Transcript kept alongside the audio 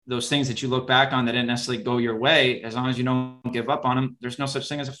those things that you look back on that didn't necessarily go your way, as long as you don't give up on them, there's no such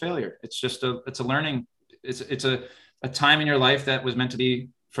thing as a failure. It's just it's a learning. It's a time in your life that was meant to be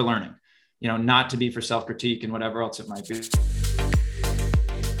for learning, not to be for self-critique and whatever else it might be.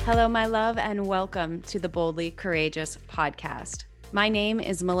 Hello, my love, and welcome to the Boldly Courageous podcast. My name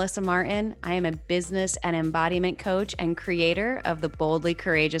is Melissa Martin. I am a business and embodiment coach and creator of the Boldly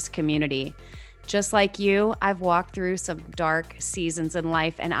Courageous community. Just like you, I've walked through some dark seasons in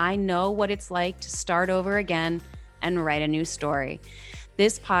life, and I know what it's like to start over again and write a new story.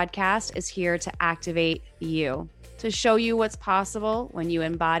 This podcast is here to activate you, to show you what's possible when you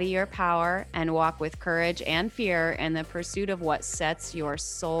embody your power and walk with courage and fear in the pursuit of what sets your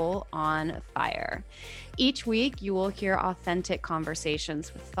soul on fire. Each week, you will hear authentic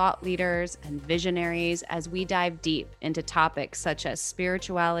conversations with thought leaders and visionaries as we dive deep into topics such as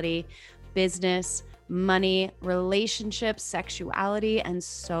spirituality, business, money, relationships, sexuality, and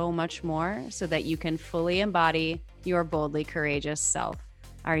so much more so that you can fully embody your boldly courageous self.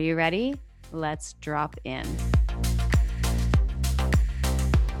 Are you ready? Let's drop in.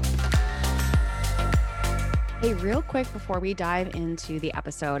 Hey, real quick before we dive into the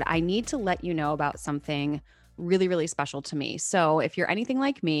episode, I need to let you know about something really, really special to me. So if you're anything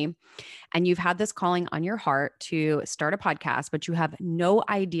like me and you've had this calling on your heart to start a podcast, but you have no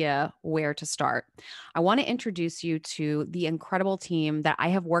idea where to start, I want to introduce you to the incredible team that I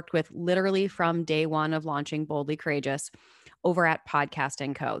have worked with literally from day one of launching Boldly Courageous over at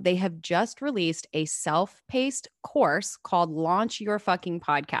Podcast & Co. They have just released a self-paced course called Launch Your Fucking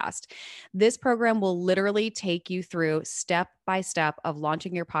Podcast. This program will literally take you through step by step of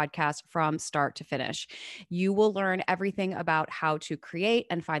launching your podcast from start to finish. You will learn everything about how to create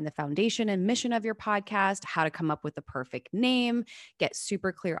and find the foundation and mission of your podcast, how to come up with the perfect name, get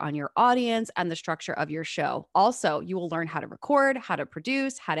super clear on your audience and the structure of your show. Also, you will learn how to record, how to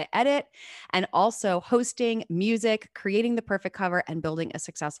produce, how to edit, and also hosting, music, creating the perfect cover, and building a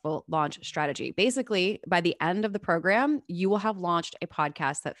successful launch strategy. Basically, by the end of the program, you will have launched a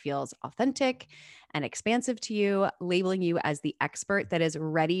podcast that feels authentic and expansive to you, labeling you as the expert that is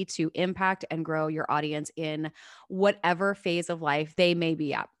ready to impact and grow your audience in whatever phase of life they may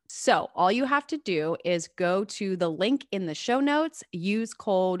be at. So all you have to do is go to the link in the show notes, use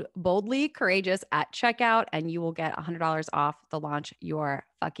code Boldly Courageous at checkout, and you will get $100 off the Launch Your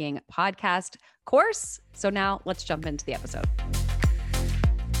Fucking Podcast course. So now let's jump into the episode.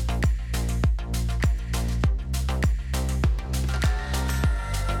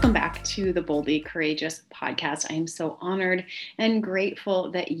 Welcome back to the Boldly Courageous podcast. I am so honored and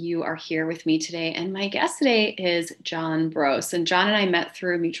grateful that you are here with me today. And my guest today is John Broos. And John and I met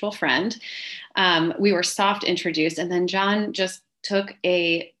through a mutual friend. We were soft introduced, and then John just took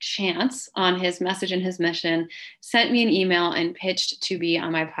a chance on his message and his mission, sent me an email and pitched to be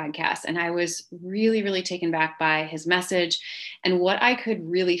on my podcast. And I was really, really taken back by his message. And what I could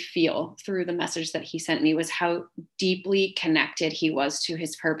really feel through the message that he sent me was how deeply connected he was to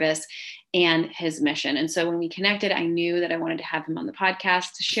his purpose and his mission. And so when we connected, I knew that I wanted to have him on the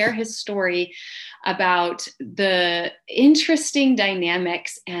podcast to share his story about the interesting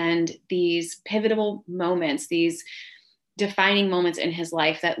dynamics and these pivotal moments, these defining moments in his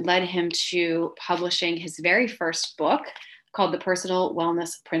life that led him to publishing his very first book called The Personal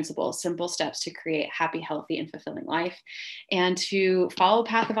Wellness Principles: Simple Steps to Create Happy, Healthy, and Fulfilling Life, and to follow a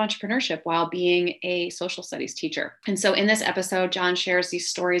path of entrepreneurship while being a social studies teacher. And so in this episode, John shares these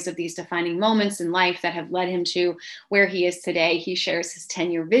stories of these defining moments in life that have led him to where he is today. He shares his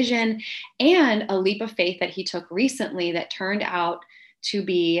 10-year vision and a leap of faith that he took recently that turned out to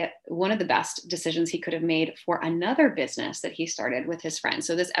be one of the best decisions he could have made for another business that he started with his friends.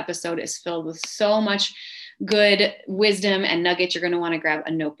 So this episode is filled with so much good wisdom and nuggets. You're going to want to grab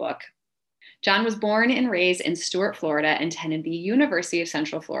a notebook. John was born and raised in Stuart, Florida, and attended the University of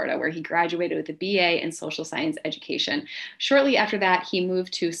Central Florida, where he graduated with a BA in social science education. Shortly after that, he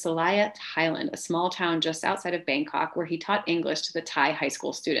moved to Salaya, Thailand, a small town just outside of Bangkok, where he taught English to the Thai high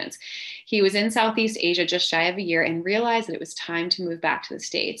school students. He was in Southeast Asia just shy of a year and realized that it was time to move back to the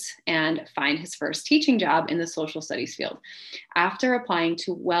States and find his first teaching job in the social studies field. After applying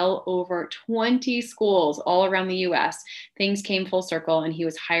to well over 20 schools all around the US, things came full circle and he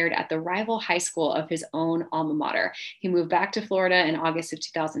was hired at the rival high school of his own alma mater. He moved back to Florida in August of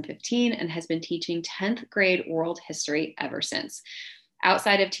 2015 and has been teaching 10th grade world history ever since.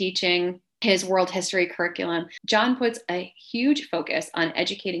 Outside of teaching, his world history curriculum, John puts a huge focus on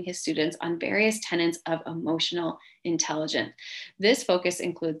educating his students on various tenets of emotional intelligence. This focus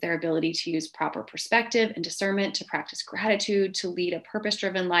includes their ability to use proper perspective and discernment, to practice gratitude, to lead a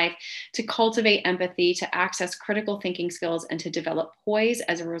purpose-driven life, to cultivate empathy, to access critical thinking skills, and to develop poise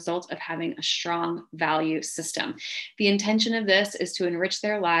as a result of having a strong value system. The intention of this is to enrich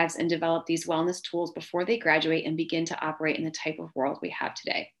their lives and develop these wellness tools before they graduate and begin to operate in the type of world we have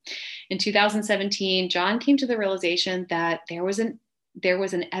today. In 2017, John came to the realization that there was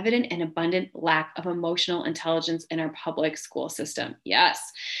an evident and abundant lack of emotional intelligence in our public school system.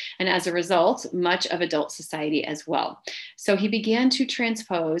 Yes. And as a result, much of adult society as well. So he began to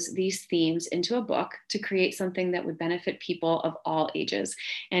transpose these themes into a book to create something that would benefit people of all ages.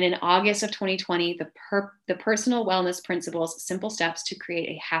 And in August of 2020, the Personal Wellness Principles, Simple Steps to Create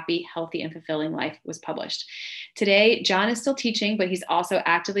a Happy, Healthy, and Fulfilling Life was published. Today, John is still teaching, but he's also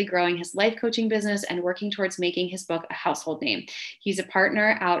actively growing his life coaching business and working towards making his book a household name. He's a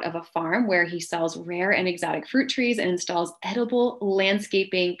partner out of a farm where he sells rare and exotic fruit trees and installs edible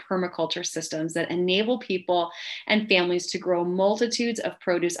landscaping permaculture systems that enable people and families to grow multitudes of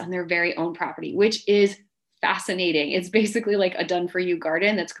produce on their very own property, which is fascinating. It's basically like a done-for-you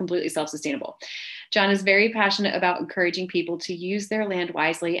garden that's completely self-sustainable. John is very passionate about encouraging people to use their land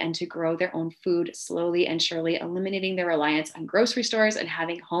wisely and to grow their own food slowly and surely, eliminating their reliance on grocery stores and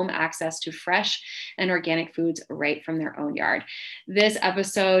having home access to fresh and organic foods right from their own yard. This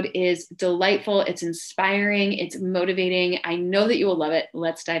episode is delightful. It's inspiring. It's motivating. I know that you will love it.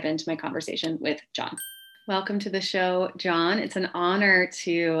 Let's dive into my conversation with John. Welcome to the show, John. It's an honor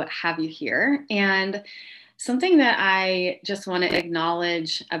to have you here. And something that I just want to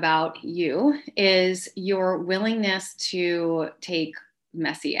acknowledge about you is your willingness to take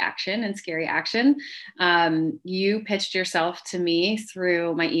messy action and scary action. You pitched yourself to me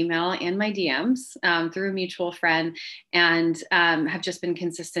through my email and my DMs through a mutual friend, and have just been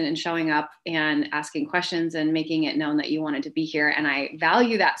consistent in showing up and asking questions and making it known that you wanted to be here. And I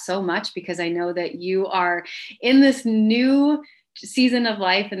value that so much because I know that you are in this new season of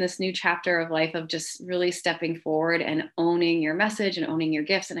life and this new chapter of life of just really stepping forward and owning your message and owning your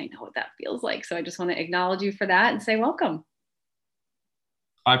gifts. And I know what that feels like. So I just want to acknowledge you for that and say welcome.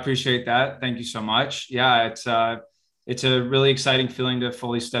 I appreciate that. Thank you so much. Yeah, it's a really exciting feeling to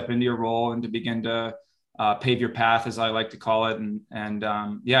fully step into your role and to begin to pave your path, as I like to call it. And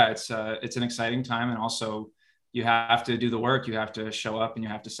yeah, it's an exciting time. And also, you have to do the work. You have to show up and you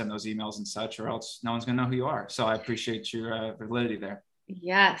have to send those emails and such, or else no one's going to know who you are. So I appreciate your validity there.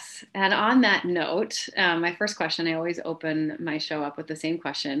 Yes. And on that note, my first question, I always open my show up with the same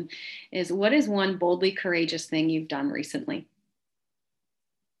question, is what is one boldly courageous thing you've done recently?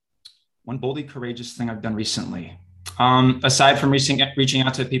 One boldly courageous thing I've done recently. Aside from reaching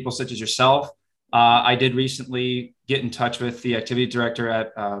out to people such as yourself, I did recently get in touch with the activity director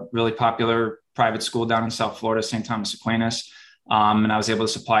at a really popular private school down in South Florida, St. Thomas Aquinas. And I was able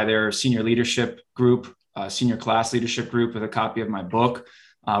to supply their senior leadership group, senior class leadership group, with a copy of my book,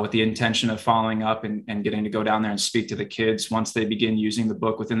 with the intention of following up and getting to go down there and speak to the kids once they begin using the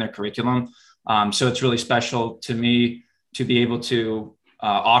book within their curriculum. So it's really special to me to be able to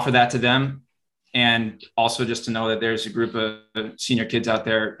offer that to them. And also just to know that there's a group of senior kids out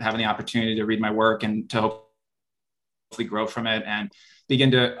there having the opportunity to read my work and to hopefully grow from it and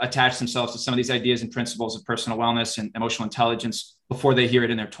begin to attach themselves to some of these ideas and principles of personal wellness and emotional intelligence before they hear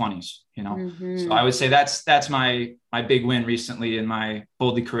it in their 20s, you know? Mm-hmm. So I would say that's my big win recently in my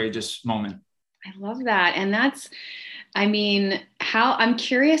boldly courageous moment. I love that. And I'm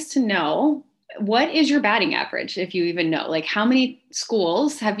curious to know, what is your batting average, if you even know? Like, how many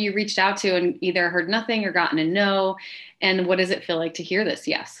schools have you reached out to and either heard nothing or gotten a no? And what does it feel like to hear this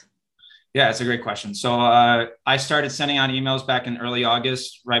yes? Yeah, it's a great question. So I started sending out emails back in early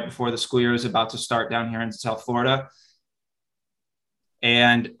August, right before the school year was about to start down here in South Florida.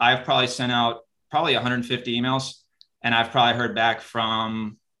 And I've probably sent out 150 emails, and I've probably heard back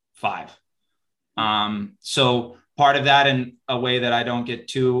from 5. So part of that, in a way that I don't get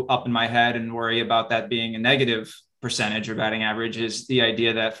too up in my head and worry about that being a negative percentage or batting average, is the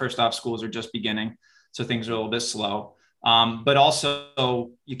idea that first off, schools are just beginning. So things are a little bit slow. But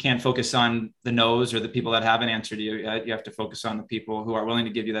also, you can't focus on the no's or the people that haven't answered you. You have to focus on the people who are willing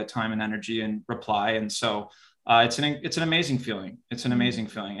to give you that time and energy and reply. And so it's an amazing feeling. It's an amazing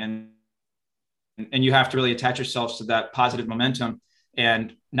feeling. And you have to really attach yourselves to that positive momentum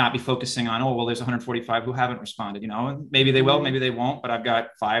and not be focusing on, oh, well, there's 145 who haven't responded, and maybe they will, maybe they won't, but I've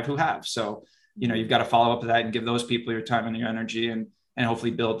got 5 who have. So, you've got to follow up to that and give those people your time and your energy and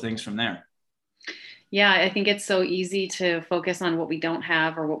hopefully build things from there. Yeah, I think it's so easy to focus on what we don't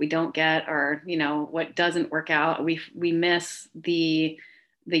have or what we don't get or, what doesn't work out. We miss the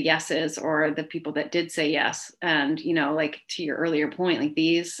yeses or the people that did say yes. And, like to your earlier point, like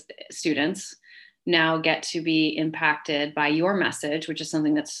these students now get to be impacted by your message, which is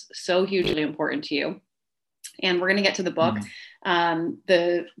something that's so hugely important to you. And we're going to get to the book,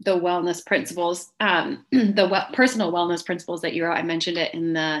 the wellness principles, personal wellness principles that you wrote. I mentioned it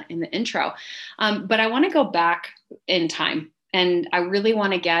in the intro, but I want to go back in time, and I really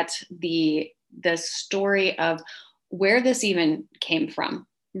want to get the story of where this even came from.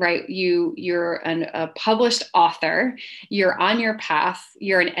 Right, you're a published author. You're on your path.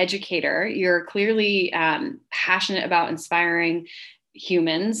 You're an educator. You're clearly passionate about inspiring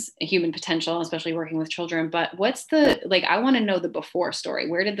human potential, especially working with children. But what's I want to know the before story.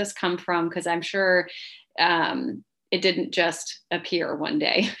 Where did this come from? Because I'm sure it didn't just appear one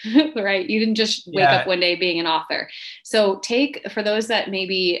day, right? You didn't just wake up one day being an author. So for those that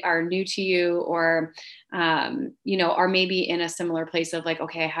maybe are new to you or, are maybe in a similar place of like,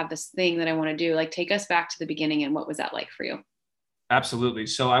 okay, I have this thing that I want to do, like take us back to the beginning and what was that like for you? Absolutely.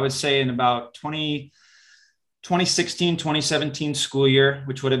 So I would say in about 2016, 2017 school year,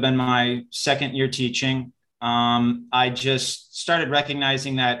 which would have been my second year teaching, I just started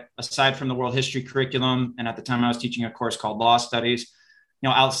recognizing that aside from the world history curriculum, and at the time I was teaching a course called law studies,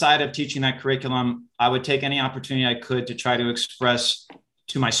 outside of teaching that curriculum, I would take any opportunity I could to try to express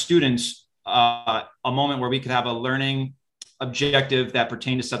to my students a moment where we could have a learning objective that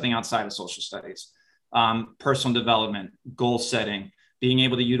pertained to something outside of social studies, personal development, goal setting, being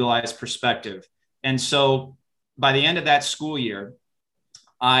able to utilize perspective. And so by the end of that school year,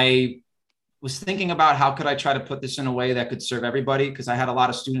 I was thinking about how could I try to put this in a way that could serve everybody? Because I had a lot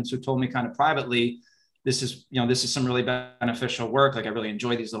of students who told me kind of privately, this is some really beneficial work. Like I really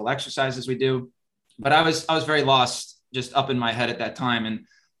enjoy these little exercises we do. But I was very lost just up in my head at that time. And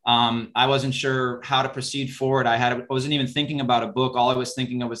I wasn't sure how to proceed forward. I wasn't even thinking about a book. All I was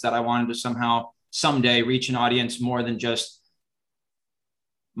thinking of was that I wanted to someday reach an audience more than just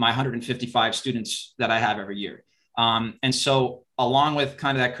my 155 students that I have every year. And so along with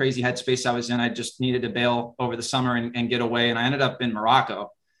kind of that crazy headspace I was in, I just needed to bail over the summer and get away. And I ended up in Morocco.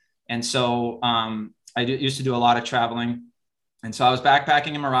 And so I used to do a lot of traveling. And so I was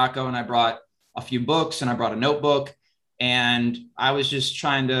backpacking in Morocco and I brought a few books and I brought a notebook and I was just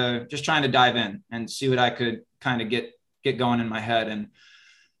trying to dive in and see what I could kind of get going in my head. And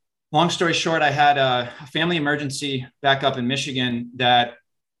long story short, I had a family emergency back up in Michigan that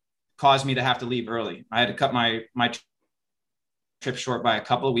caused me to have to leave early. I had to cut my trip short by a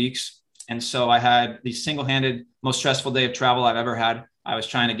couple of weeks. And so I had the single-handed most stressful day of travel I've ever had. I was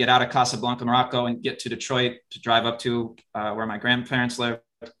trying to get out of Casablanca, Morocco and get to Detroit to drive up to where my grandparents lived.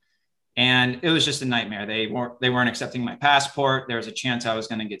 And it was just a nightmare. They weren't accepting my passport. There was a chance I was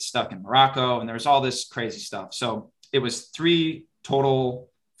going to get stuck in Morocco and there was all this crazy stuff. So it was 3 total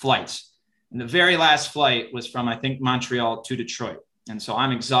flights. And the very last flight was from, I think, Montreal to Detroit. And so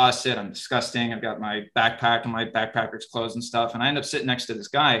I'm exhausted. I'm disgusting. I've got my backpack and my backpacker's clothes and stuff. And I end up sitting next to this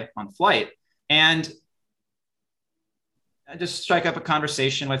guy on flight. And I just strike up a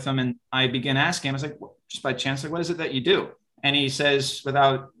conversation with him. And I begin asking him, I was like, just by chance, like, what is it that you do? And he says,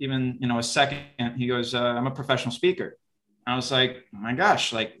 without even, a second, he goes, I'm a professional speaker. I was like, oh my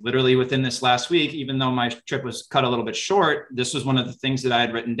gosh, like literally within this last week, even though my trip was cut a little bit short, this was one of the things that I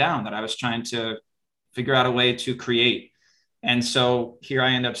had written down that I was trying to figure out a way to create. And so here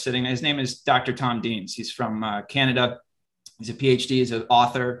I end up sitting. His name is Dr. Tom Deans. He's from Canada. He's a PhD. He's an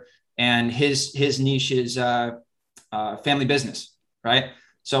author, and his niche is family business, right?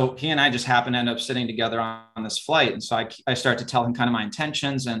 So he and I just happen to end up sitting together on this flight. And so I start to tell him kind of my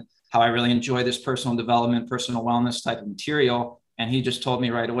intentions and how I really enjoy this personal development, personal wellness type of material. And he just told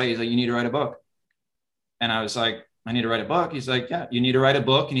me right away, he's like, you need to write a book. And I was like, I need to write a book. He's like, yeah, you need to write a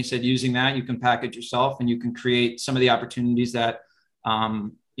book. And he said, using that, you can package yourself and you can create some of the opportunities that,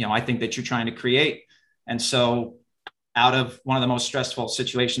 I think that you're trying to create. And so out of one of the most stressful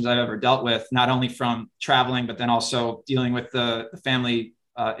situations I've ever dealt with, not only from traveling, but then also dealing with the family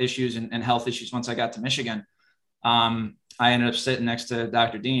issues and health issues. Once I got to Michigan, I ended up sitting next to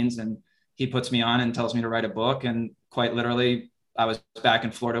Dr. Deans and he puts me on and tells me to write a book. And quite literally, I was back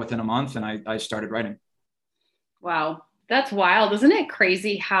in Florida within a month and I started writing. Wow. That's wild. Isn't it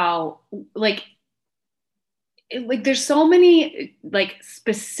crazy how there's so many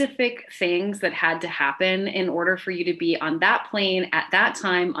specific things that had to happen in order for you to be on that plane at that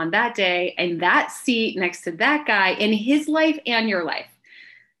time, on that day, and that seat next to that guy in his life and your life.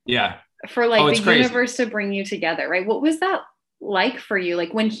 Yeah. For the crazy universe to bring you together, right? What was that like for you?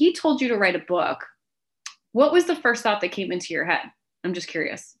 Like when he told you to write a book, What was the first thought that came into your head? I'm just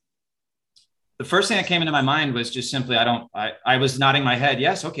curious. The first thing that came into my mind was just simply, I was nodding my head.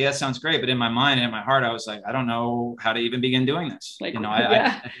 Yes. Okay. That sounds great. But in my mind and in my heart, I was like, I don't know how to even begin doing this. Like,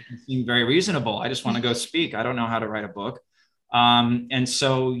 I it seemed very reasonable. I just want to go speak. I don't know how to write a book. And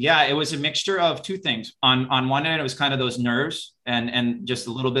so, yeah, it was a mixture of two things. On one end, it was kind of those nerves and just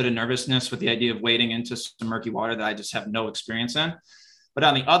a little bit of nervousness with the idea of wading into some murky water that I just have no experience in. But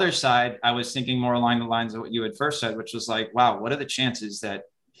on the other side, I was thinking more along the lines of what you had first said, which was like, wow, what are the chances that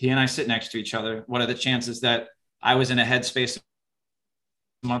he and I sit next to each other? What are the chances that I was in a headspace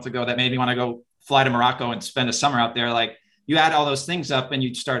a month ago that made me want to go fly to Morocco and spend a summer out there? Like, you add all those things up and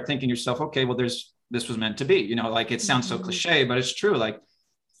you start thinking to yourself, okay, well, this was meant to be, like it sounds so cliche, but it's true. Like,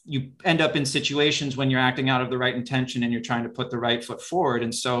 you end up in situations when you're acting out of the right intention and you're trying to put the right foot forward.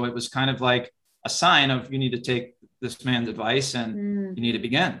 And so it was kind of like a sign of, you need to take this man's advice and you need to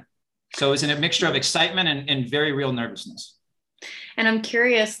begin. So it was a mixture of excitement and very real nervousness. And I'm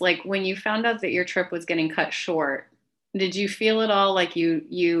curious, like, when you found out that your trip was getting cut short, did you feel at all like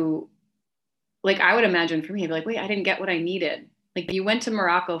you like, I would imagine for me, like, wait, I didn't get what I needed. Like, you went to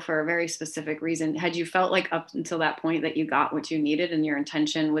Morocco for a very specific reason. Had you felt like up until that point that you got what you needed and your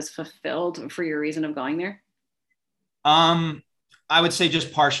intention was fulfilled for your reason of going there? I would say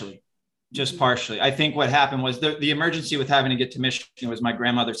just partially. I think what happened was the emergency with having to get to Michigan was my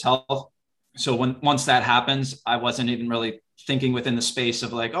grandmother's health. So once that happens, I wasn't even really thinking within the space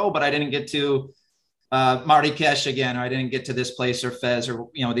of like, oh, but I didn't get to Marrakesh again, or I didn't get to this place or Fez or,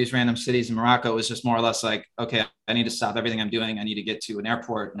 these random cities in Morocco. It was just more or less like, okay, I need to stop everything I'm doing. I need to get to an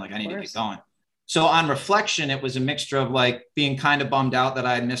airport and like, I need to get going. So on reflection, it was a mixture of like being kind of bummed out that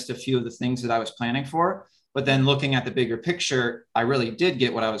I had missed a few of the things that I was planning for. But then looking at the bigger picture, I really did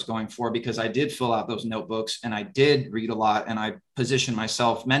get what I was going for because I did fill out those notebooks and I did read a lot and I positioned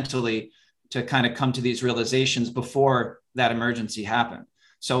myself mentally to kind of come to these realizations before that emergency happened.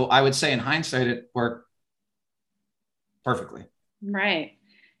 So I would say in hindsight, it worked perfectly. Right.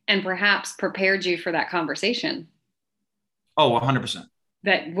 And perhaps prepared you for that conversation. Oh, 100%.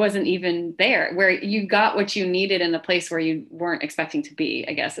 That wasn't even there, where you got what you needed in the place where you weren't expecting to be,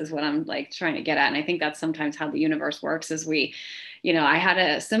 I guess is what I'm like trying to get at. And I think that's sometimes how the universe works is I had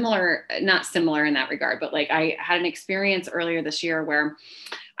a similar, not similar in that regard, but like I had an experience earlier this year where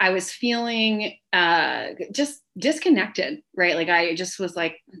I was feeling just disconnected, right? Like I just was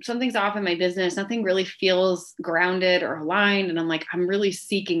like, something's off in my business. Nothing really feels grounded or aligned. And I'm like, I'm really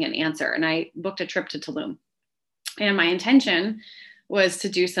seeking an answer. And I booked a trip to Tulum. And my intention was to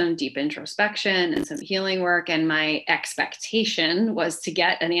do some deep introspection and some healing work. And my expectation was to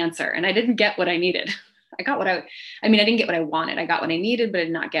get an answer. And I didn't get what I needed. I didn't get what I wanted. I got what I needed, but I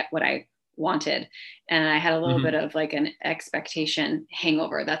did not get what I wanted. And I had a little bit of like an expectation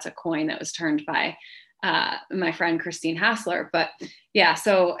hangover. That's a coin that was turned by my friend Christine Hassler. But yeah,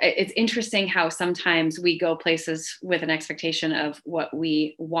 so it's interesting how sometimes we go places with an expectation of what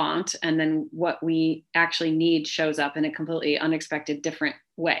we want, and then what we actually need shows up in a completely unexpected, different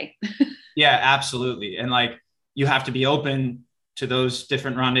way. Yeah, absolutely. And like, you have to be open to those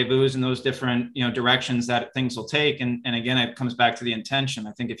different rendezvous and those different, directions that things will take. And again, it comes back to the intention.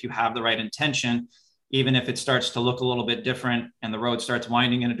 I think if you have the right intention, even if it starts to look a little bit different and the road starts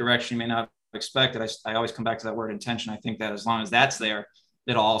winding in a direction you may not expected, I always come back to that word intention. I think that as long as that's there,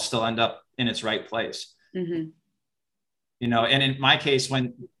 it'll all still end up in its right place. And in my case,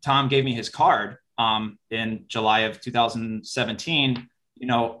 when Tom gave me his card in July of 2017,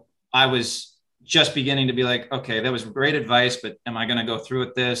 I was just beginning to be like, okay, that was great advice, but am I going to go through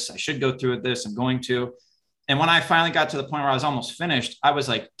with this? I should go through with this. I'm going to. And when I finally got to the point where I was almost finished, I was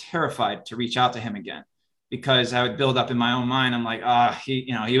like terrified to reach out to him again, because I would build up in my own mind. I'm like,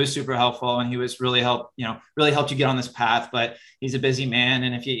 he was super helpful and he was really helped you get on this path, but he's a busy man.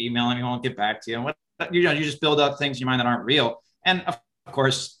 And if you email him, he won't get back to you. And you just build up things in your mind that aren't real. And of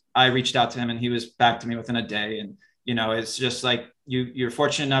course I reached out to him and he was back to me within a day. And, it's just like you're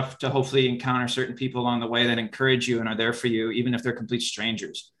fortunate enough to hopefully encounter certain people along the way that encourage you and are there for you, even if they're complete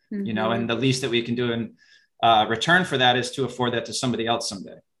strangers, and the least that we can do in return for that is to afford that to somebody else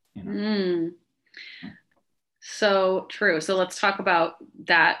someday. So true. So let's talk about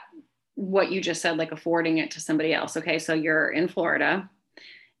that, what you just said, like affording it to somebody else. Okay. So you're in Florida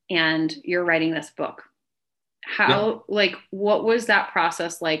and you're writing this book. What was that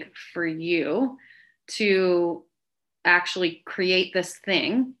process like for you to actually create this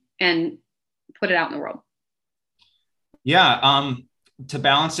thing and put it out in the world? Yeah. To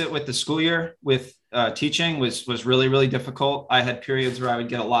balance it with the school year with teaching was really, really difficult. I had periods where I would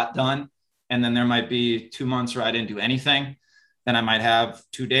get a lot done. And then there might be 2 months where I didn't do anything. Then I might have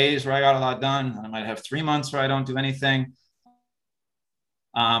 2 days where I got a lot done. And I might have 3 months where I don't do anything.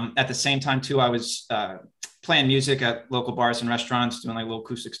 At the same time too, I was playing music at local bars and restaurants, doing like little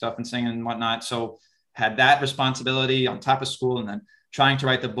acoustic stuff and singing and whatnot. So had that responsibility on top of school and then trying to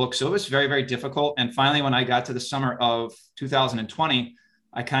write the book. So it was very, very difficult. And finally, when I got to the summer of 2020,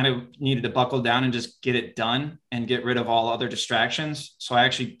 I kind of needed to buckle down and just get it done and get rid of all other distractions. So I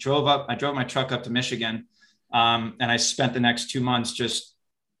actually drove my truck up to Michigan. And I spent the next 2 months just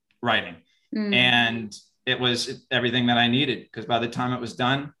writing. And it was everything that I needed, because by the time it was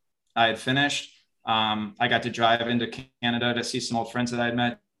done, I had finished. I got to drive into Canada to see some old friends that I had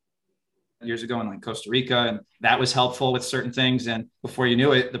met years ago in like Costa Rica. And that was helpful with certain things. And before you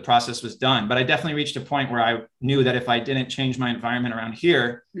knew it, the process was done. But I definitely reached a point where I knew that if I didn't change my environment around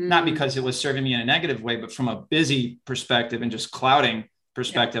here, not because it was serving me in a negative way, but from a busy perspective and just clouding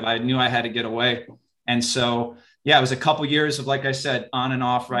perspective, I knew I had to get away. And so, yeah, it was a couple years of, like I said, on and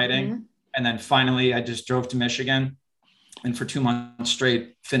off writing. And then finally, I just drove to Michigan and for 2 months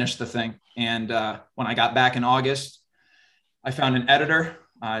straight finished the thing. And when I got back in August, I found an editor,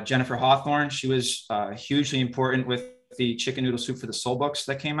 Jennifer Hawthorne. She was hugely important with the Chicken Noodle Soup for the Soul books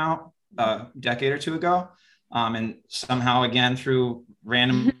that came out a decade or two ago. And somehow, again, through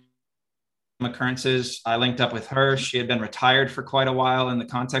random occurrences, I linked up with her. She had been retired for quite a while in the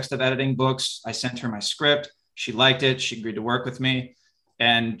context of editing books. I sent her my script. She liked it. She agreed to work with me.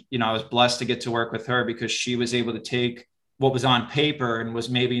 And, you know, I was blessed to get to work with her because she was able to take what was on paper and was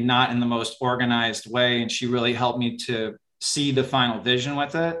maybe not in the most organized way. And she really helped me to see the final vision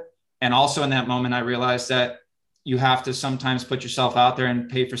with it. And also in that moment, I realized that you have to sometimes put yourself out there and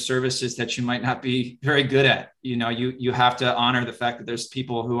pay for services that you might not be very good at. You know, you have to honor the fact that there's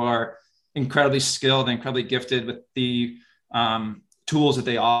people who are incredibly skilled, incredibly gifted with the tools that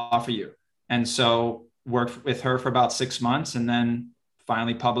they offer you. And so worked with her for about 6 months and then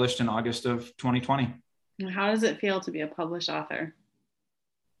finally published in August of 2020. How does it feel to be a published author?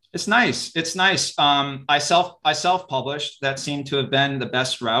 It's nice. It's nice. I self-published. That seemed to have been the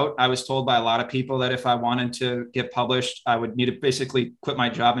best route. I was told by a lot of people that if I wanted to get published, I would need to basically quit my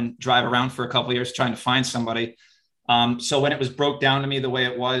job and drive around for a couple of years trying to find somebody. So when it was broke down to me the way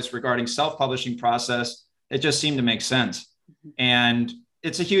it was regarding self-publishing process, it just seemed to make sense. And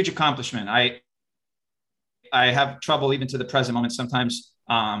it's a huge accomplishment. I have trouble even to the present moment sometimes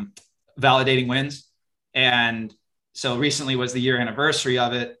validating wins. And so recently was the year anniversary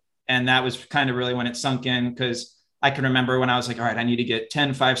of it. And that was kind of really when it sunk in, because I can remember when I was like, all right, I need to get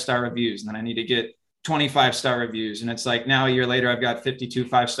 10 5-star reviews and then I need to get 25-star reviews. And it's like now a year later, I've got 52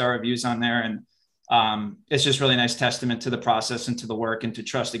 5-star reviews on there. And it's just really nice testament to the process and to the work and to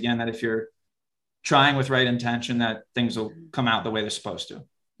trust again, that if you're trying with right intention, that things will come out the way they're supposed to.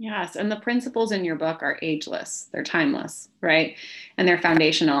 Yes. And the principles in your book are ageless. They're timeless, right? And they're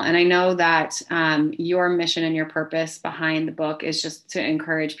foundational. And I know that your mission and your purpose behind the book is just to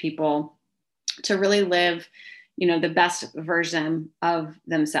encourage people to really live, you know, the best version of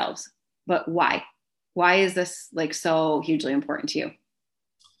themselves. But why? Why is this like so hugely important to you?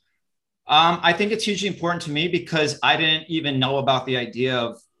 I think it's hugely important to me because I didn't even know about the idea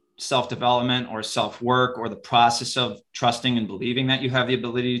of self-development or self-work or the process of trusting and believing that you have the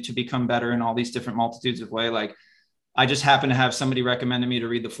ability to become better in all these different multitudes of ways. Like I just happened to have somebody recommended me to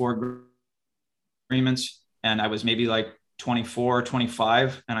read the 4 Agreements, and I was maybe like 24,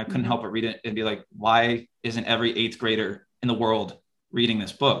 25, and I couldn't help but read it and be like, why isn't every 8th grader in the world reading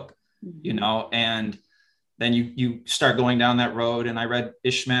this book? You know, and then you start going down that road, and I read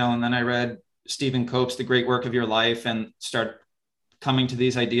Ishmael, and then I read Stephen Cope's The Great Work of Your Life, and start coming to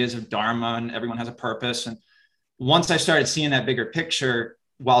these ideas of Dharma and everyone has a purpose. And once I started seeing that bigger picture,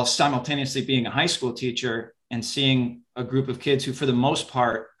 while simultaneously being a high school teacher and seeing a group of kids who, for the most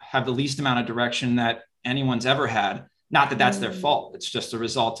part, have the least amount of direction that anyone's ever had, not that that's their fault. It's just a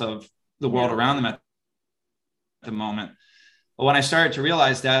result of the world around them at the moment. But when I started to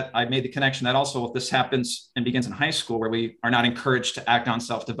realize that, I made the connection that also if this happens and begins in high school, where we are not encouraged to act on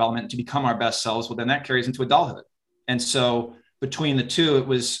self-development, to become our best selves, well, then that carries into adulthood. And so between the two, it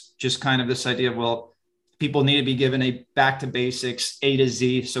was just kind of this idea of, well, people need to be given a back to basics, A to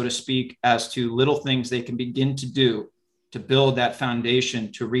Z, so to speak, as to little things they can begin to do to build that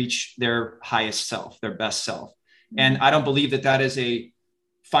foundation to reach their highest self, their best self. And I don't believe that that is a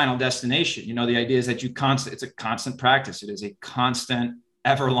final destination. You know, the idea is that it's a constant practice. It is a constant,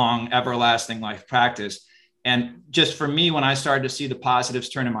 everlasting life practice. And just for me, when I started to see the positives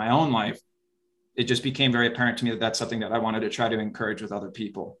turn in my own life, it just became very apparent to me that that's something that I wanted to try to encourage with other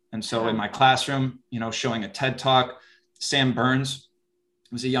people. And so in my classroom, you know, showing a TED Talk, Sam Burns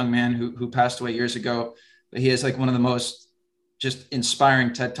was a young man who passed away years ago, but he has like one of the most just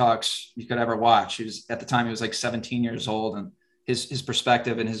inspiring TED Talks you could ever watch. He was, at the time, he was like 17 years old, and his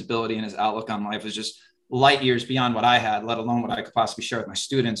perspective and his ability and his outlook on life was just light years beyond what I had, let alone what I could possibly share with my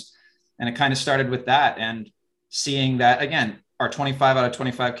students. And it kind of started with that, and seeing that, again, are 25 out of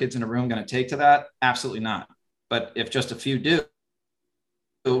 25 kids in a room going to take to that? Absolutely not. But if just a few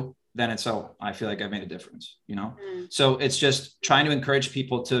do, then it's, oh, I feel like I've made a difference, you know? So it's just trying to encourage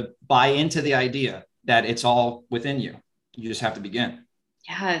people to buy into the idea that it's all within you. You just have to begin.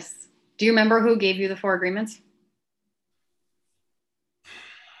 Yes. Do you remember who gave you the 4 agreements?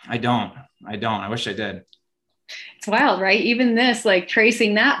 I don't. I wish I did. It's wild, right? Even this, like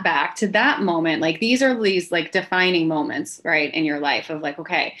tracing that back to that moment, like these are these like defining moments, right, in your life of like,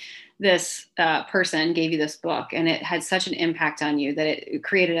 okay, this person gave you this book and it had such an impact on you that it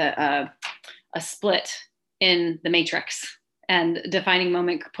created a split in the matrix, and defining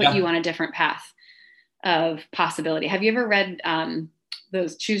moment put you on a different path of possibility. Have you ever read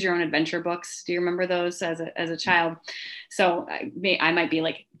those Choose Your Own Adventure books? Do you remember those as a child? So I might be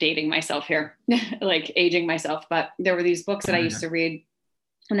like dating myself here, like aging myself, but there were these books that I used to read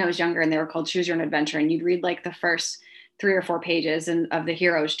when I was younger, and they were called Choose Your Own Adventure. And you'd read like the first 3 or 4 pages of the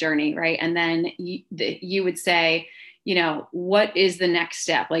hero's journey, right? And then you would say, you know, what is the next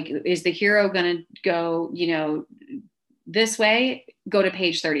step? Like, is the hero going to go, you know, this way, go to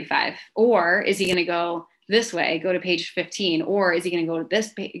page 35? Or is he going to go this way, go to page 15? Or is he going to go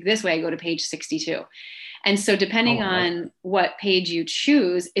this way, go to page 62? And so depending on what page you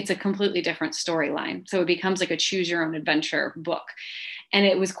choose, it's a completely different storyline. So it becomes like a choose your own adventure book. And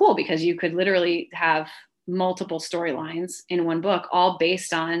it was cool because you could literally have multiple storylines in one book, all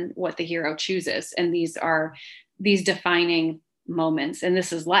based on what the hero chooses. And these are these defining moments. And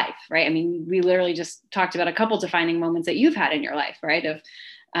this is life, right? I mean, we literally just talked about a couple defining moments that you've had in your life, right? Of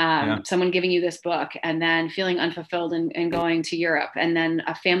someone giving you this book and then feeling unfulfilled and going to Europe. And then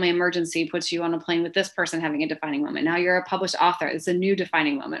a family emergency puts you on a plane with this person having a defining moment. Now you're a published author. It's a new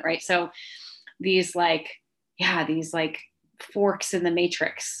defining moment, right? So these these forks in the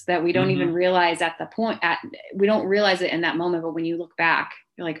matrix that we don't even realize we don't realize it in that moment. But when you look back,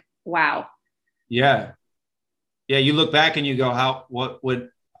 you're like, wow. Yeah. Yeah. You look back and you go,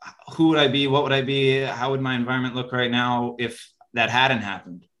 who would I be? What would I be? How would my environment look right now if that hadn't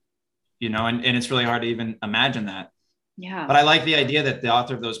happened? You know, and it's really hard to even imagine that. Yeah. But I like the idea that the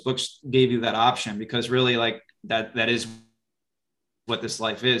author of those books gave you that option, because really like that is what this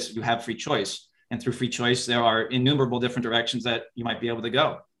life is. You have free choice. And through free choice, there are innumerable different directions that you might be able to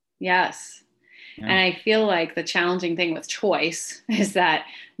go. Yes. Yeah. And I feel like the challenging thing with choice is that,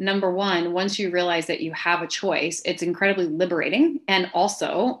 number one, once you realize that you have a choice, it's incredibly liberating and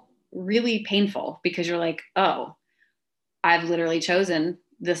also really painful, because you're like, oh, I've literally chosen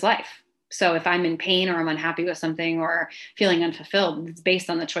this life. So if I'm in pain or I'm unhappy with something or feeling unfulfilled, it's based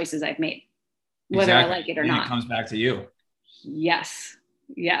on the choices I've made, whether I like it or not. It comes back to you. Yes.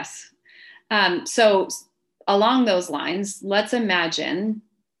 Yes. So along those lines, let's imagine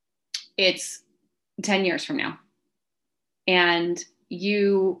it's 10 years from now and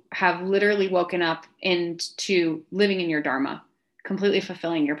you have literally woken up into living in your dharma, completely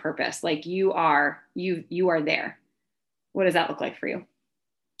fulfilling your purpose. Like you are there. What does that look like for you?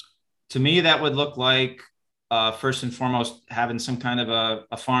 To me, that would look like, first and foremost, having some kind of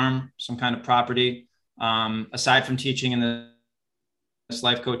a farm, some kind of property. Aside from teaching in this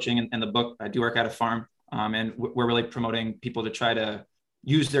life coaching and the book, I do work at a farm, and we're really promoting people to try to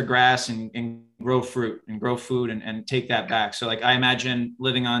use their grass and grow fruit and grow food and take that back. So like I imagine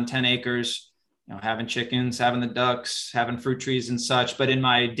living on 10 acres, you know, having chickens, having the ducks, having fruit trees and such. But in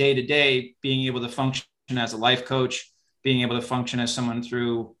my day-to-day, being able to function as a life coach, being able to function as someone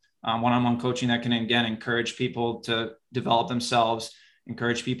through one-on-one coaching that can, again, encourage people to develop themselves,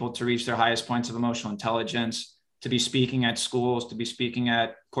 encourage people to reach their highest points of emotional intelligence, to be speaking at schools, to be speaking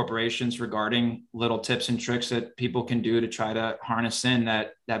at corporations regarding little tips and tricks that people can do to try to harness in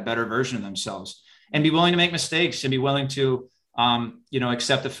that better version of themselves, and be willing to make mistakes and be willing to,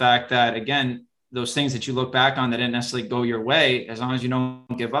 accept the fact that, again, those things that you look back on that didn't necessarily go your way, as long as you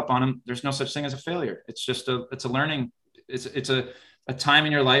don't give up on them, there's no such thing as a failure. It's just it's a learning. It's a time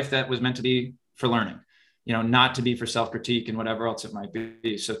in your life that was meant to be for learning, you know, not to be for self-critique and whatever else it might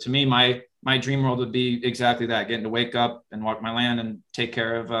be. So to me, my dream world would be exactly that: getting to wake up and walk my land and take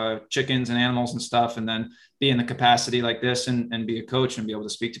care of chickens and animals and stuff, and then be in the capacity like this and be a coach and be able to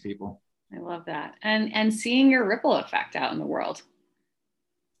speak to people. I love that. And seeing your ripple effect out in the world.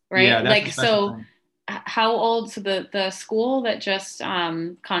 Right. Yeah, like, so thing. How old, so the school that just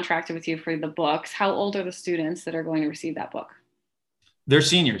contracted with you for the books, how old are the students that are going to receive that book? They're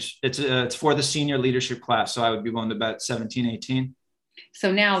seniors. It's for the senior leadership class. So I would be willing to bet 17, 18.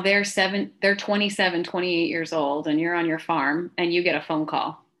 So now they're 27, 28 years old, and you're on your farm and you get a phone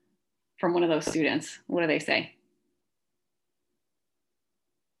call from one of those students. What do they say?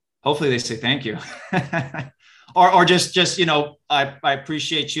 Hopefully they say thank you. or just, I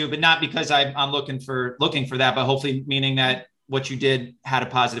appreciate you, but not because I'm looking for that, but hopefully meaning that what you did had a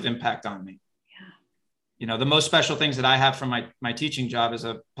positive impact on me. The most special things that I have from my teaching job as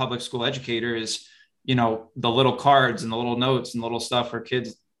a public school educator is, the little cards and the little notes and the little stuff where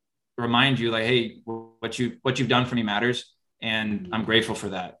kids remind you like, hey, what you've done for me matters. And I'm grateful for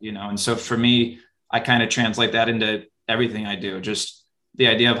that, And so for me, I kind of translate that into everything I do. Just the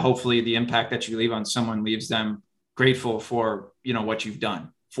idea of hopefully the impact that you leave on someone leaves them grateful for, what you've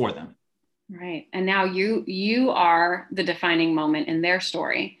done for them. Right. And now you are the defining moment in their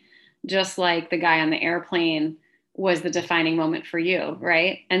story, just like the guy on the airplane was the defining moment for you.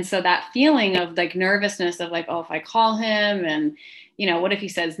 Right. And so that feeling of like nervousness of like, oh, if I call him and, what if he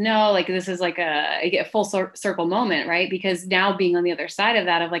says no? Like this is like a full circle moment, right? Because now being on the other side of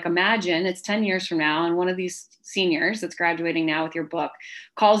that, of like, imagine it's 10 years from now and one of these seniors that's graduating now with your book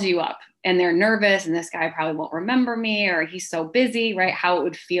calls you up and they're nervous and this guy probably won't remember me or he's so busy, right? How it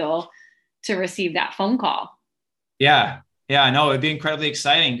would feel to receive that phone call. Yeah. Yeah, I know it'd be incredibly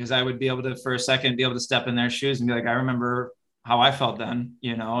exciting because I would be able to, for a second, be able to step in their shoes and be like, I remember how I felt then,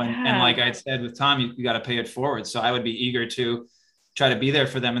 and like I said with Tom, you got to pay it forward. So I would be eager to try to be there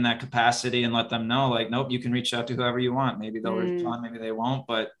for them in that capacity and let them know like, nope, you can reach out to whoever you want. Maybe they'll respond, maybe they won't,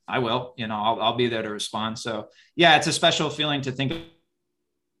 but I will, I'll be there to respond. So yeah, it's a special feeling to think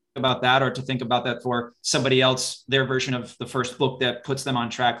about that or to think about that for somebody else, their version of the first book that puts them on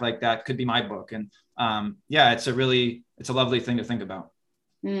track like that could be my book. And yeah, it's a lovely thing to think about.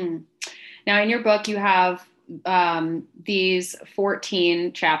 Now in your book, you have these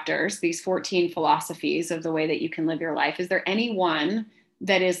 14 chapters, these 14 philosophies of the way that you can live your life. Is there any one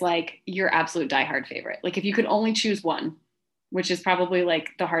that is like your absolute diehard favorite? Like if you could only choose one, which is probably like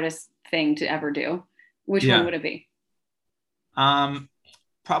the hardest thing to ever do, which one would it be?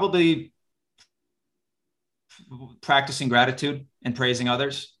 Probably practicing gratitude and praising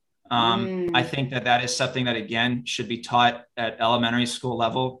others. I think that is something that, again, should be taught at elementary school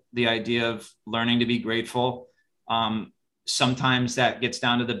level, the idea of learning to be grateful. Sometimes that gets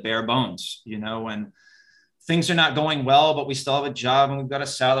down to the bare bones, when things are not going well, but we still have a job and we've got a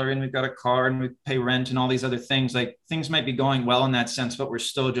salary and we've got a car and we pay rent and all these other things. Like things might be going well in that sense, but we're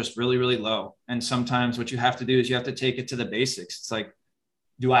still just really, really low. And sometimes what you have to do is you have to take it to the basics. It's like,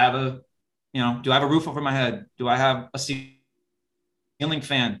 do I have a roof over my head? Do I have a ceiling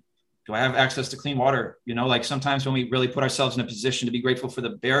fan? Do I have access to clean water? Like sometimes when we really put ourselves in a position to be grateful for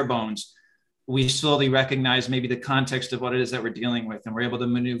the bare bones, we slowly recognize maybe the context of what it is that we're dealing with, and we're able to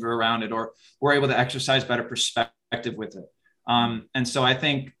maneuver around it, or we're able to exercise better perspective with it. And so I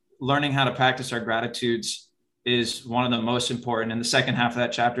think learning how to practice our gratitudes is one of the most important. And the second half of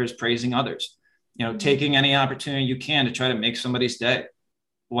that chapter is praising others, taking any opportunity you can to try to make somebody's day.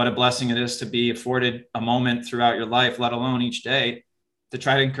 What a blessing it is to be afforded a moment throughout your life, let alone each day, to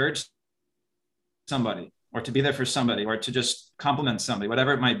try to encourage somebody or to be there for somebody or to just compliment somebody,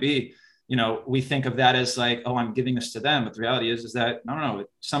 whatever it might be. We think of that as like, oh, I'm giving this to them. But the reality is that no,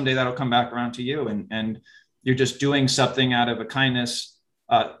 someday that'll come back around to you. And you're just doing something out of a kindness,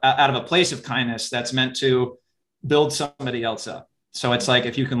 out of a place of kindness that's meant to build somebody else up. So it's like,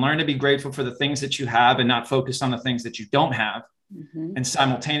 if you can learn to be grateful for the things that you have and not focus on the things that you don't have, and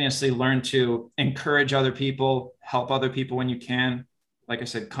simultaneously learn to encourage other people, help other people when you can, like I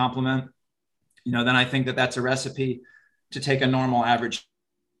said, compliment, then I think that that's a recipe to take a normal average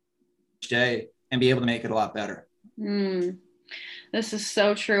day and be able to make it a lot better. This is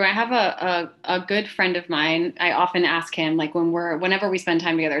so true. I have a good friend of mine. I often ask him, like whenever we spend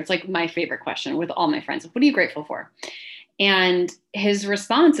time together, it's like my favorite question with all my friends. What are you grateful for? And his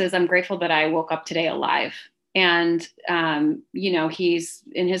response is, I'm grateful that I woke up today alive. And, he's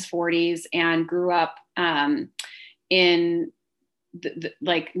in his 40s and grew up in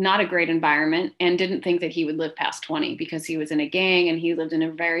like not a great environment, and didn't think that he would live past 20 because he was in a gang and he lived in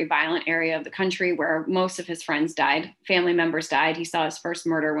a very violent area of the country where most of his friends died, family members died. He saw his first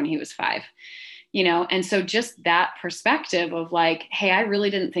murder when he was 5, and so just that perspective of like, hey, I really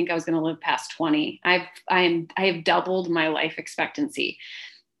didn't think I was going to live past 20. I have doubled my life expectancy.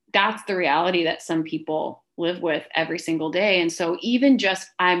 That's the reality that some people live with every single day. And so even just,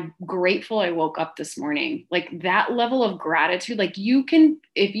 I'm grateful I woke up this morning, like that level of gratitude, like you can,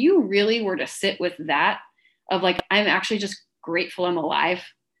 if you really were to sit with that of like, I'm actually just grateful I'm alive.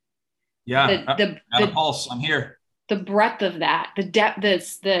 Yeah. The pulse, I'm here. the breadth of that, the depth,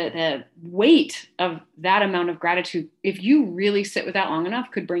 the weight of that amount of gratitude, if you really sit with that long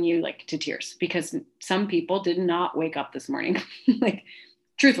enough, could bring you like to tears, because some people did not wake up this morning. Like,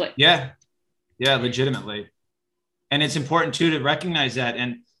 truthfully. Yeah. Yeah, legitimately. And it's important too to recognize that.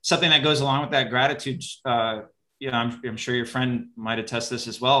 And something that goes along with that gratitude, I'm sure your friend might attest this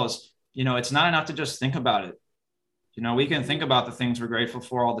as well, is, it's not enough to just think about it. We can think about the things we're grateful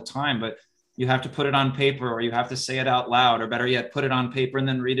for all the time, but you have to put it on paper, or you have to say it out loud, or better yet, put it on paper and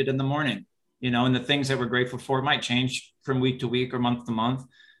then read it in the morning. And the things that we're grateful for might change from week to week or month to month.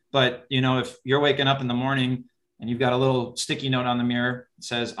 But, if you're waking up in the morning and you've got a little sticky note on the mirror that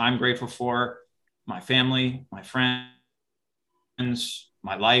says, I'm grateful for my family, my friends,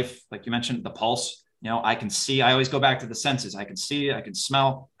 my life, like you mentioned, the pulse, I can see, I always go back to the senses. I can see, I can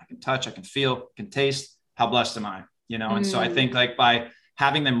smell, I can touch, I can feel, I can taste. How blessed am I? And so I think, like, by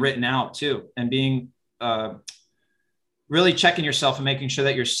having them written out too, and being really checking yourself and making sure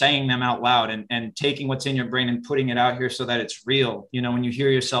that you're saying them out loud, and taking what's in your brain and putting it out here so that it's real. When you hear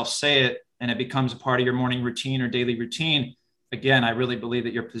yourself say it and it becomes a part of your morning routine or daily routine, again, I really believe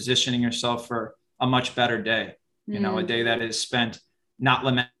that you're positioning yourself for a much better day, a day that is spent not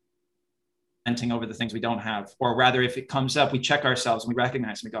lamenting over the things we don't have, or rather, if it comes up, we check ourselves and we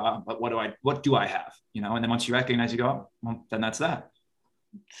recognize and we go, oh, but what do I have? And then once you recognize, you go, oh, well, then that's that.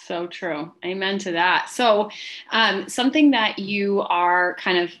 So true. Amen to that. So something that you are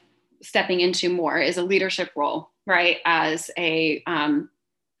kind of stepping into more is a leadership role, right? As a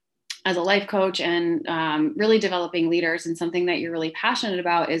life coach, and really developing leaders. And something that you're really passionate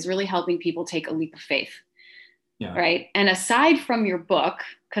about is really helping people take a leap of faith. Yeah. Right. And aside from your book,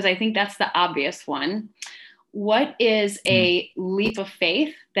 because I think that's the obvious one, what is a leap of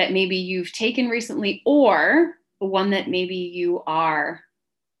faith that maybe you've taken recently, or one that maybe you are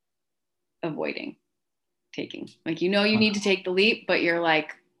avoiding taking? Like, you need to take the leap, but you're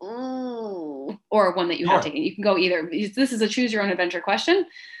like, oh, or one that you have taken. You can go either. This is a choose your own adventure question.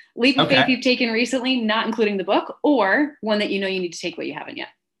 Leap of faith you've taken recently, not including the book, or one that you need to take what you haven't yet.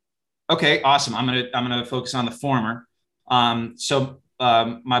 Okay, awesome. I'm gonna focus on the former. So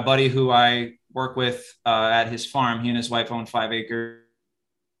my buddy who I work with at his farm, he and his wife own 5 acres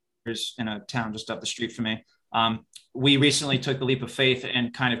in a town just up the street from me. We recently took the leap of faith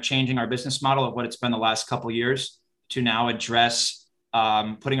and kind of changing our business model of what it's been the last couple of years to now address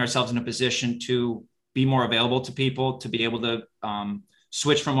putting ourselves in a position to be more available to people, to be able to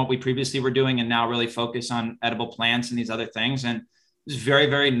switch from what we previously were doing and now really focus on edible plants and these other things. And it was very,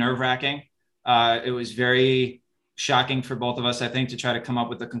 very nerve-wracking. It was very shocking for both of us, I think, to try to come up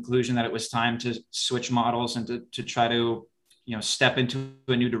with the conclusion that it was time to switch models and to try to, step into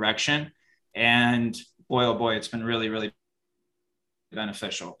a new direction. And boy, oh boy, it's been really, really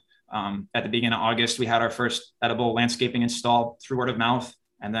beneficial. At the beginning of August, we had our first edible landscaping installed through word of mouth.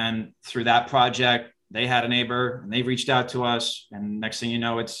 And then through that project, they had a neighbor and they reached out to us. And next thing you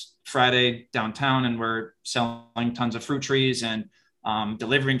know, it's Friday downtown and we're selling tons of fruit trees and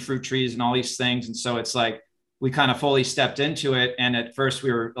delivering fruit trees and all these things. And so it's like, we kind of fully stepped into it. And at first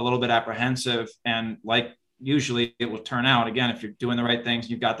we were a little bit apprehensive, and like usually it will turn out, again, if you're doing the right things,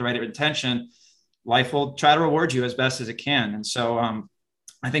 you've got the right intention, life will try to reward you as best as it can. And so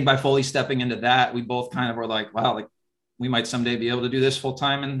I think by fully stepping into that, we both kind of were like, wow, like we might someday be able to do this full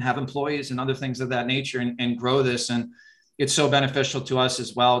time and have employees and other things of that nature and grow this. And it's so beneficial to us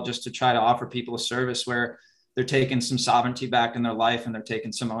as well, just to try to offer people a service where they're taking some sovereignty back in their life and they're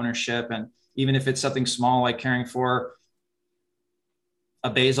taking some ownership. And even if it's something small, like caring for a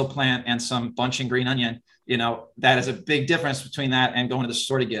basil plant and some bunching green onion, that is a big difference between that and going to the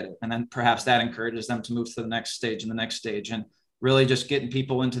store to get it. And then perhaps that encourages them to move to the next stage and the next stage, and really just getting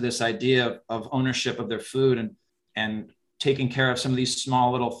people into this idea of ownership of their food and taking care of some of these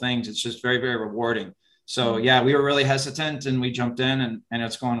small little things. It's just very, very rewarding. So yeah, we were really hesitant and we jumped in and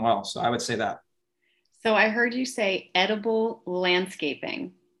it's going well. So I would say that. So I heard you say edible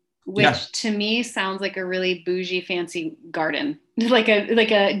landscaping, which to me sounds like a really bougie, fancy garden, like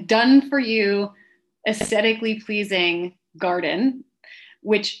a done for you, aesthetically pleasing garden,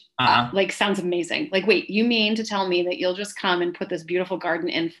 which sounds amazing. Like, wait, you mean to tell me that you'll just come and put this beautiful garden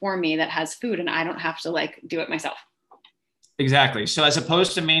in for me that has food and I don't have to do it myself? Exactly. So as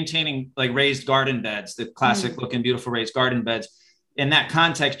opposed to maintaining like raised garden beds, the classic looking, beautiful raised garden beds, in that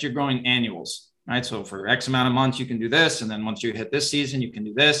context, you're growing annuals, right? So for X amount of months, you can do this. And then once you hit this season, you can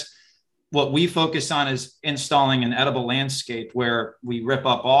do this. What we focus on is installing an edible landscape where we rip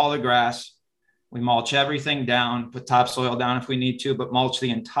up all the grass, we mulch everything down, put topsoil down if we need to, but mulch the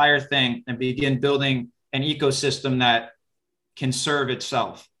entire thing and begin building an ecosystem that can serve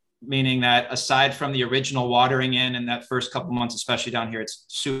itself. meaning that aside from the original watering in that first couple months, especially down here, it's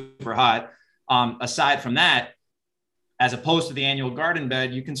super hot. Aside from that, as opposed to the annual garden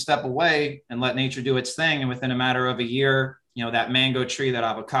bed, you can step away and let nature do its thing. And within a matter of a year, you know, that mango tree, that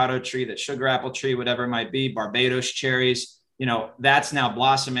avocado tree, that sugar apple tree, whatever it might be, Barbados cherries, you know, that's now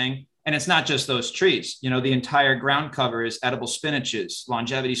blossoming. And it's not just those trees. You know, the entire ground cover is edible spinaches,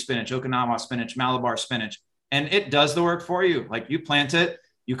 longevity spinach, Okinawa spinach, Malabar spinach. And it does the work for you. Like, you plant it,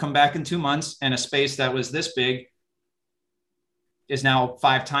 you come back in 2 months, and a space that was this big is now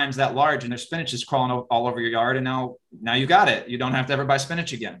 5 times that large, and there's spinach is crawling all over your yard. And now you got it. You don't have to ever buy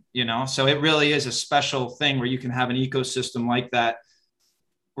spinach again, you know? So it really is a special thing where you can have an ecosystem like that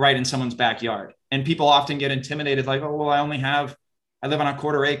right in someone's backyard. And people often get intimidated, like, oh, well, I live on a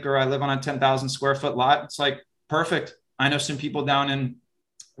quarter acre. I live on a 10,000 square foot lot. It's like, perfect. I know some people down in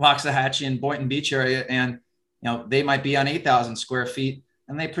Waxahachie and Boynton Beach area, and, you know, they might be on 8,000 square feet,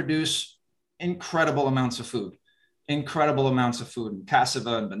 and they produce incredible amounts of food, and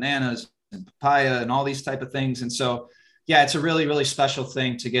cassava and bananas and papaya and all these type of things. And so, yeah, it's a really, really special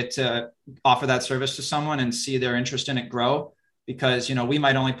thing to get to offer that service to someone and see their interest in it grow, because, you know, we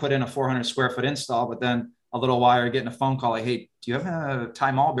might only put in a 400 square foot install, but then a little while you're getting a phone call like, hey, do you have a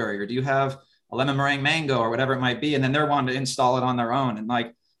Thai mulberry, or do you have a lemon meringue mango, or whatever it might be? And then they're wanting to install it on their own. And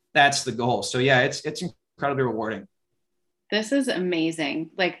like, that's the goal. So yeah, it's incredibly rewarding. This is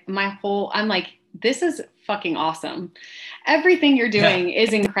amazing. Like, I'm like, this is fucking awesome. Everything you're doing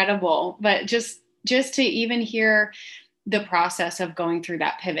is incredible, but just to even hear the process of going through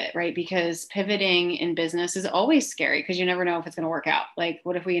that pivot, right? Because pivoting in business is always scary, because you never know if it's going to work out. Like,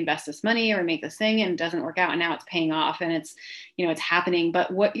 what if we invest this money or make this thing and it doesn't work out, and now it's paying off and it's, you know, it's happening.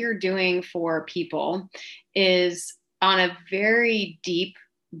 But what you're doing for people is on a very deep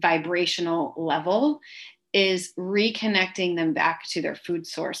vibrational level, is reconnecting them back to their food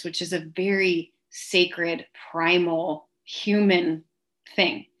source, which is a very sacred, primal, human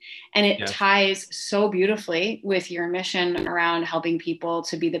thing. And it ties so beautifully with your mission around helping people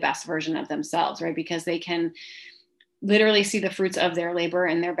to be the best version of themselves, right? Because they can literally see the fruits of their labor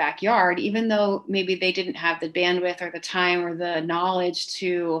in their backyard, even though maybe they didn't have the bandwidth or the time or the knowledge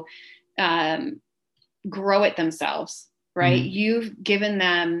to grow it themselves, right? Mm-hmm. You've given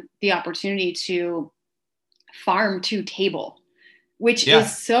them the opportunity to farm to table, which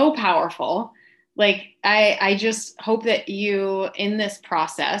is so powerful. Like, I just hope that you in this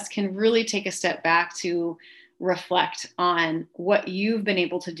process can really take a step back to reflect on what you've been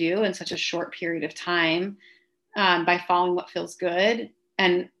able to do in such a short period of time, by following what feels good.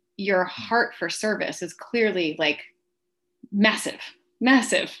 And your heart for service is clearly like massive.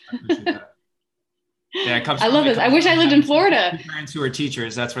 Yeah, it comes. I love this. I wish I lived in Florida. Parents who are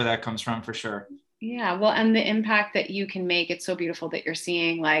teachers, that's where that comes from, for sure. Yeah, well, and the impact that you can make, it's so beautiful that you're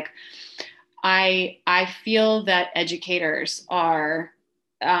seeing. Like, I feel that educators are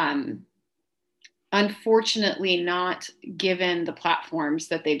unfortunately not given the platforms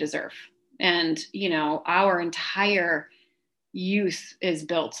that they deserve. And, you know, our entire youth is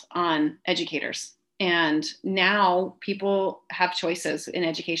built on educators. And now people have choices in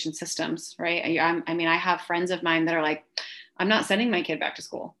education systems, right? I have friends of mine that are like, I'm not sending my kid back to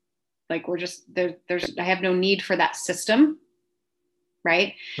school. Like, we're just I have no need for that system.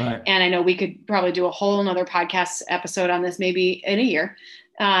 Right. And I know we could probably do a whole nother podcast episode on this, maybe in a year,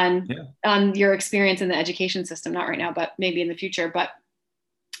 on your experience in the education system, not right now, but maybe in the future. But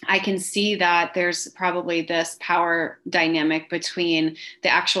I can see that there's probably this power dynamic between the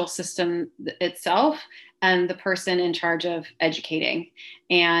actual system itself and the person in charge of educating.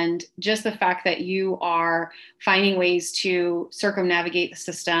 And just the fact that you are finding ways to circumnavigate the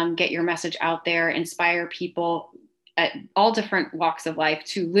system, get your message out there, inspire people at all different walks of life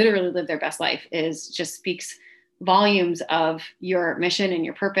to literally live their best life just speaks volumes of your mission and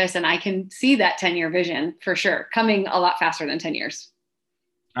your purpose. And I can see that 10-year vision for sure coming a lot faster than 10 years.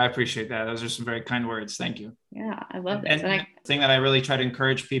 I appreciate that. Those are some very kind words. Thank you. Yeah, I love this. And the thing that I really try to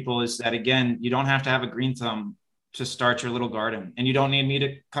encourage people is that, again, you don't have to have a green thumb to start your little garden, and you don't need me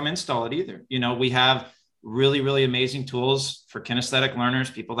to come install it either. You know, we have really, really amazing tools for kinesthetic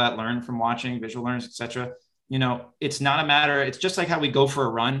learners, people that learn from watching, visual learners, etc. You know, it's not a matter, it's just like how we go for a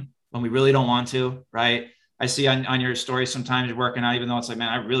run when we really don't want to, right? I see on your story, sometimes you're working out, even though it's like, man,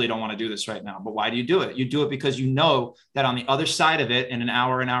 I really don't want to do this right now. But why do you do it? You do it because you know that on the other side of it, in an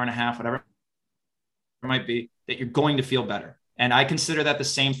hour and a half, whatever it might be, that you're going to feel better. And I consider that the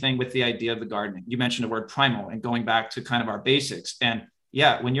same thing with the idea of the gardening. You mentioned the word primal and going back to kind of our basics. And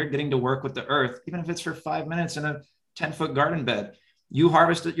yeah, when you're getting to work with the earth, even if it's for 5 minutes in a 10-foot garden bed, you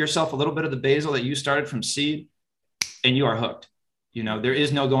harvest yourself a little bit of the basil that you started from seed, and you are hooked. There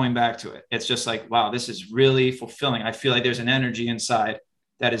is no going back to it. It's just like, wow, this is really fulfilling. I feel like there's an energy inside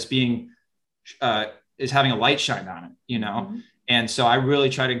that is is having a light shine on it, Mm-hmm. And so I really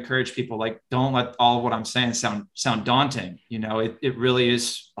try to encourage people, like, don't let all of what I'm saying sound daunting. It really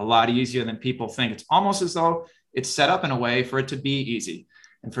is a lot easier than people think. It's almost as though it's set up in a way for it to be easy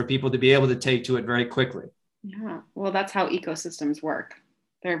and for people to be able to take to it very quickly. Yeah. Well, that's how ecosystems work.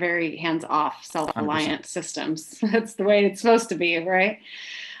 They're very hands-off, self-reliant 100%. systems. That's the way it's supposed to be, right?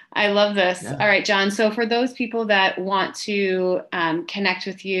 I love this. Yeah. All right, John. So for those people that want to connect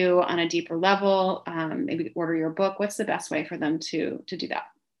with you on a deeper level, maybe order your book, what's the best way for them to do that?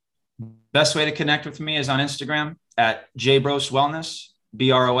 Best way to connect with me is on Instagram at jbros wellness,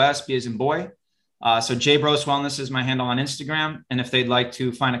 BROS, B as in boy. So jbros wellness is my handle on Instagram. And if they'd like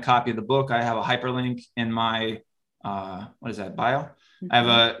to find a copy of the book, I have a hyperlink in my, bio? Mm-hmm. I have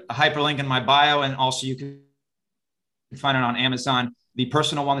a hyperlink in my bio, and also you can find it on Amazon. The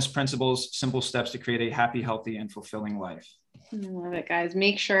Personal Wellness Principles, Simple Steps to Create a Happy, Healthy, and Fulfilling Life. I love it, guys.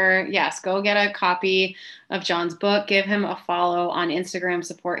 Make sure, go get a copy of John's book. Give him a follow on Instagram.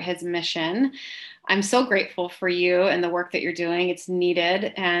 Support his mission. I'm so grateful for you and the work that you're doing. It's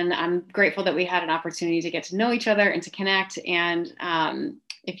needed. And I'm grateful that we had an opportunity to get to know each other and to connect. And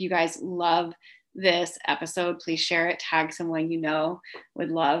if you guys love this episode, please share it. Tag someone you know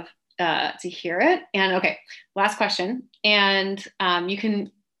would love to hear it. And okay, last question. And you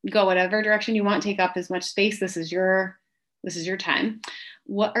can go whatever direction you want, take up as much space. This is your time.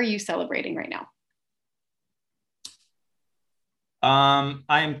 What are you celebrating right now?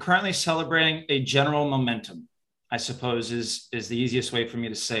 I am currently celebrating a general momentum, I suppose is the easiest way for me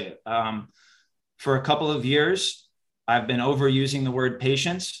to say it. For a couple of years, I've been overusing the word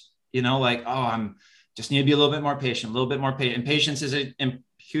patience, I'm just need to be a little bit more patient, And patience is a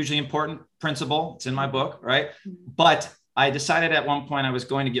hugely important principle. It's in my book, right? But I decided at one point I was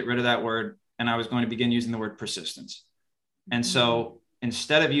going to get rid of that word, and I was going to begin using the word persistence. And so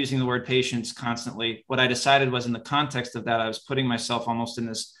instead of using the word patience constantly, what I decided was, in the context of that, I was putting myself almost in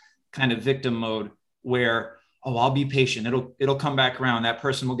this kind of victim mode where, I'll be patient. It'll come back around. That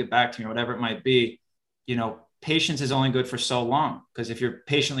person will get back to me, whatever it might be. Patience is only good for so long, because if you're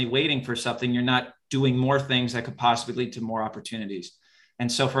patiently waiting for something, you're not doing more things that could possibly lead to more opportunities.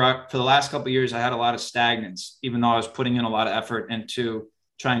 And so for the last couple of years, I had a lot of stagnance, even though I was putting in a lot of effort into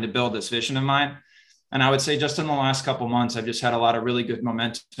trying to build this vision of mine. And I would say just in the last couple of months, I've just had a lot of really good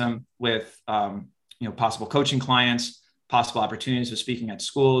momentum with, possible coaching clients, possible opportunities of speaking at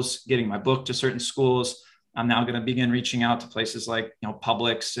schools, getting my book to certain schools. I'm now going to begin reaching out to places like,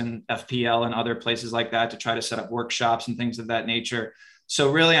 Publix and FPL and other places like that to try to set up workshops and things of that nature.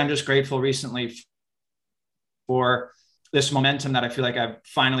 So really, I'm just grateful recently for this momentum that I feel like I'm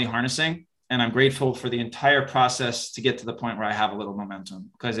finally harnessing. And I'm grateful for the entire process to get to the point where I have a little momentum,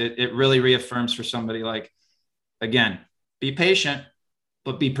 because it really reaffirms for somebody, like, again, be patient,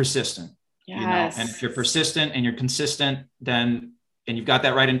 but be persistent. Yes. And if you're persistent and you're consistent, then, and you've got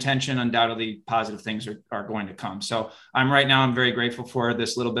that right intention, undoubtedly positive things are going to come. So I'm very grateful for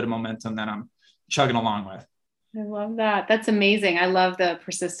this little bit of momentum that I'm chugging along with. I love that. That's amazing. I love the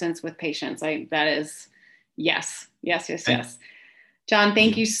persistence with patience. That is, yes. John,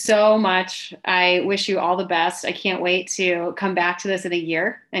 thank you so much. I wish you all the best. I can't wait to come back to this in a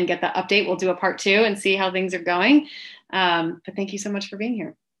year and get the update. We'll do a part 2 and see how things are going. But thank you so much for being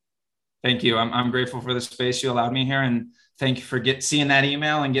here. Thank you. I'm grateful for the space you allowed me here. And thank you for seeing that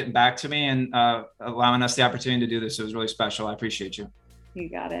email and getting back to me and allowing us the opportunity to do this. It was really special. I appreciate you. You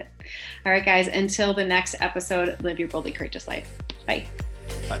got it. All right, guys, until the next episode, live your boldly courageous life. Bye.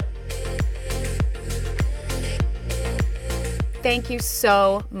 Bye. Thank you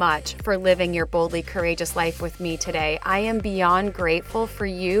so much for living your boldly courageous life with me today. I am beyond grateful for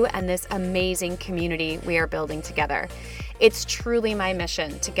you and this amazing community we are building together. It's truly my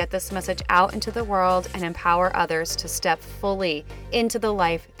mission to get this message out into the world and empower others to step fully into the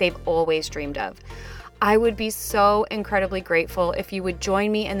life they've always dreamed of. I would be so incredibly grateful if you would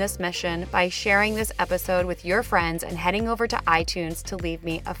join me in this mission by sharing this episode with your friends and heading over to iTunes to leave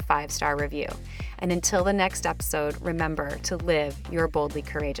me a 5-star review. And until the next episode, remember to live your boldly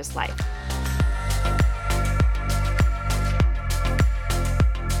courageous life.